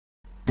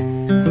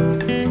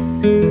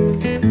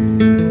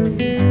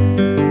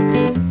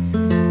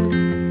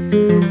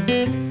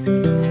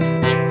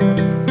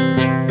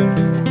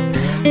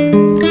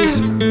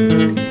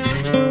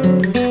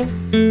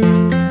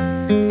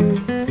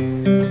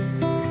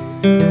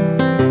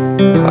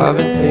I've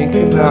been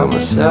thinking about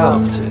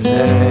myself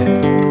today,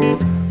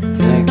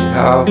 thinking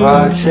how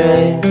I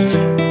changed,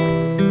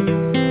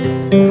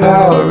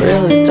 how I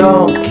really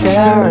don't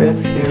care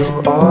if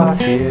you are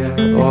here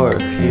or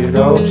if you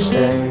don't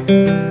stay.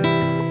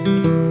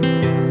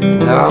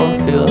 Now I'm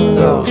feeling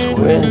those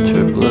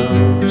winter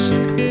blues,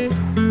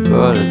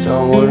 but I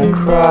don't wanna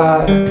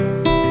cry.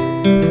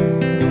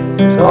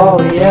 All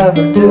we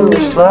ever do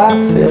is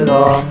laugh it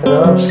off, and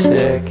I'm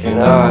sick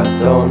and I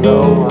don't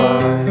know why.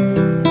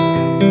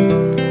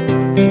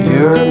 Do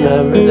you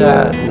remember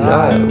that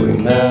night we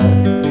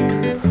met?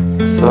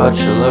 I thought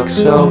you looked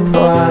so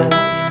fine.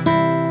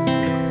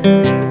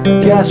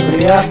 Guess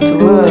we have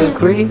to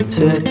agree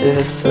to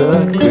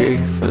disagree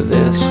for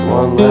this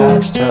one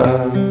last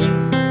time.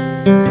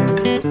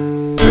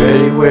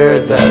 Pretty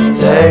weird that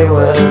day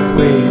when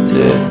we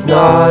did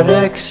not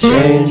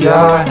exchange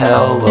our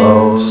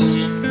hellos.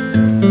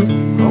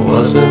 I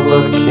wasn't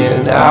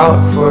looking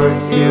out for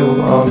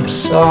you, I'm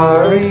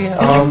sorry,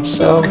 I'm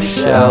so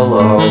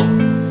shallow.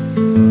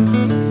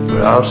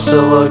 But I'm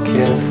still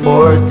looking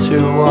forward to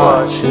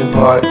watching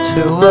part 2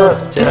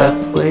 of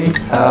Deathly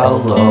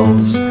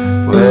Hallows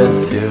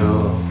with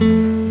you.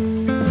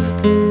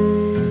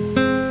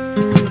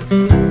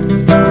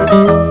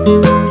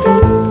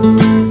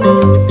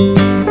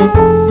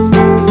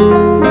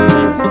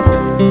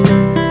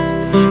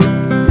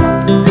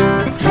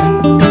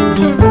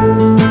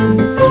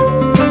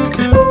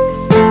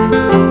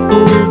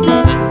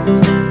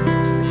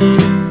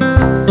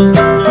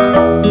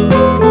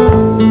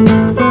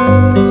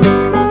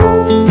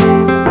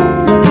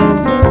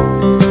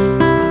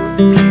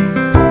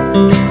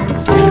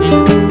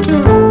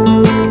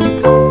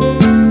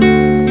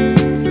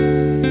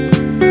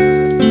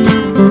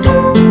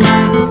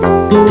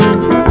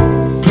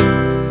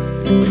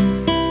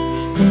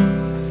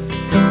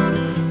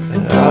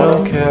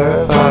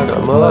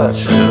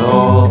 Much at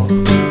all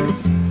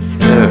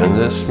here in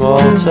this small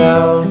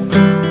town,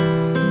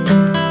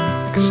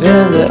 'cause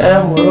in the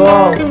end we're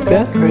all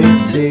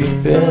buried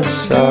deep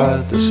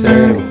inside the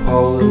same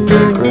hole in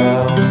the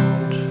ground.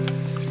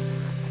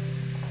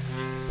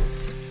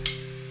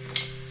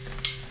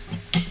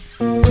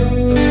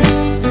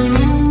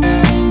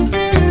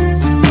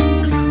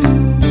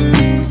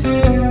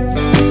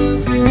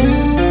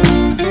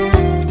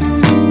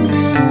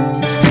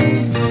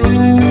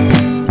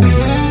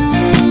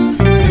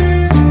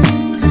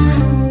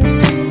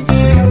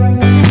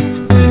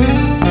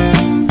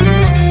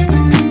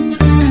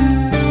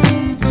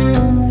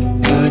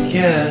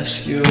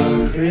 Guess you're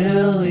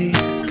really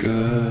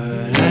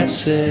good at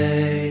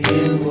saying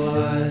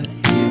what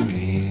you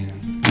mean.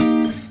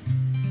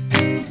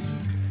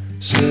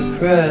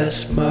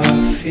 Suppress my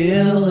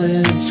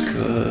feelings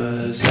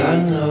 'cause I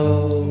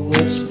know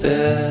what's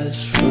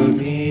best for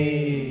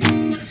me.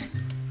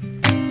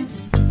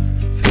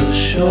 Feel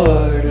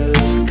sure